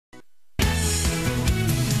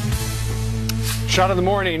Shot of the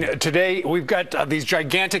morning. Today, we've got these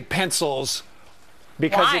gigantic pencils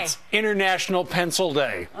because Why? it's International Pencil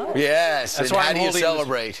Day. Oh. Yes, That's and why how I'm do you holding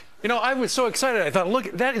celebrate? This. You know, I was so excited. I thought,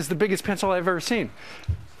 look, that is the biggest pencil I've ever seen.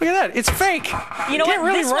 Look at that. It's fake. You know can't what?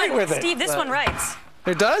 really This write one, with it. Steve, this one writes.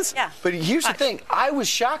 It does? Yeah. But here's the thing. I was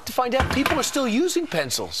shocked to find out people are still using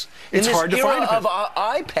pencils. It's In this hard to era find a of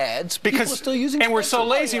iPads, people are still using and we're pencils. so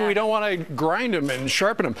lazy, yeah. we don't want to grind them and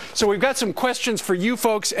sharpen them. So we've got some questions for you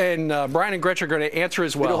folks, and Brian and Gretchen are going to answer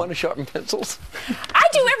as well. You don't want to sharpen pencils? I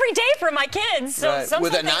do every day for my kids. So Right. some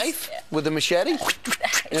With a things- knife? With a machete?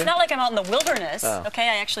 It's not like I'm out in the wilderness. Okay,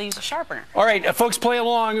 I actually use a sharpener. All right, folks, play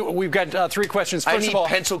along. We've got 3 questions. I First need of all,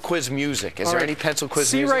 pencil quiz music. Is all there right. any pencil quiz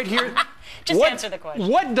See music? right here. Just answer the question.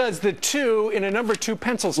 What does the 2 in a number 2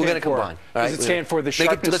 pencil stand We're going to for? combine. All right, Does it stand for the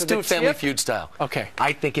sharpness Let's of do the it Family tip? Feud style. Okay.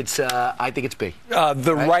 I think it's B.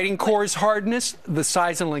 The writing core's hardness, the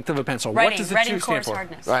size and length of a pencil. What does the 2 Writing stand core's for?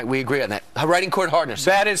 hardness. All right, we agree on that. Writing cord hardness.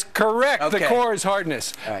 That is correct. The Okay. core's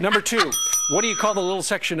hardness. All right. Number 2, what do you call the little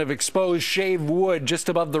section of exposed shaved wood just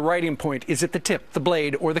above the writing point? Is it the tip, the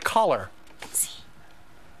blade, or the collar?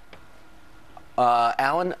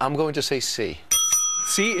 Alan, I'm going to say C.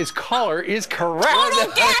 C is collar is correct.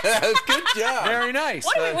 Good job. Very nice.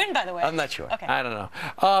 What do we win, by the way? I'm not sure. Okay. I don't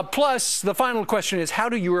know. Plus, the final question is, how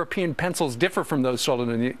do European pencils differ from those sold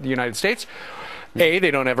in the United States? A,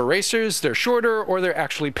 they don't have erasers, they're shorter, or they're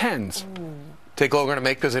actually pens. Take longer to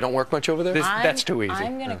make because they don't work much over there? That's too easy.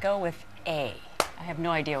 I'm going to go with A. I have no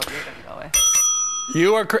idea what you're going to go with.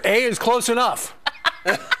 You are A is close enough.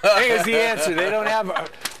 A is the answer. They don't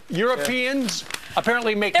have Europeans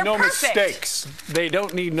apparently make They're no perfect. mistakes. They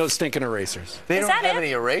don't need no stinking erasers. They Is don't that have it?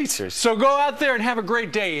 any erasers. So go out there and have a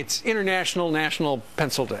great day. It's International National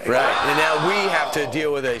Pencil Day. Right. And now we have to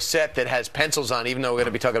deal with a set that has pencils on, even though we're going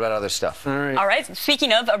to be talking about other stuff. All right. All right.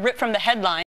 Speaking of, a rip from the headline.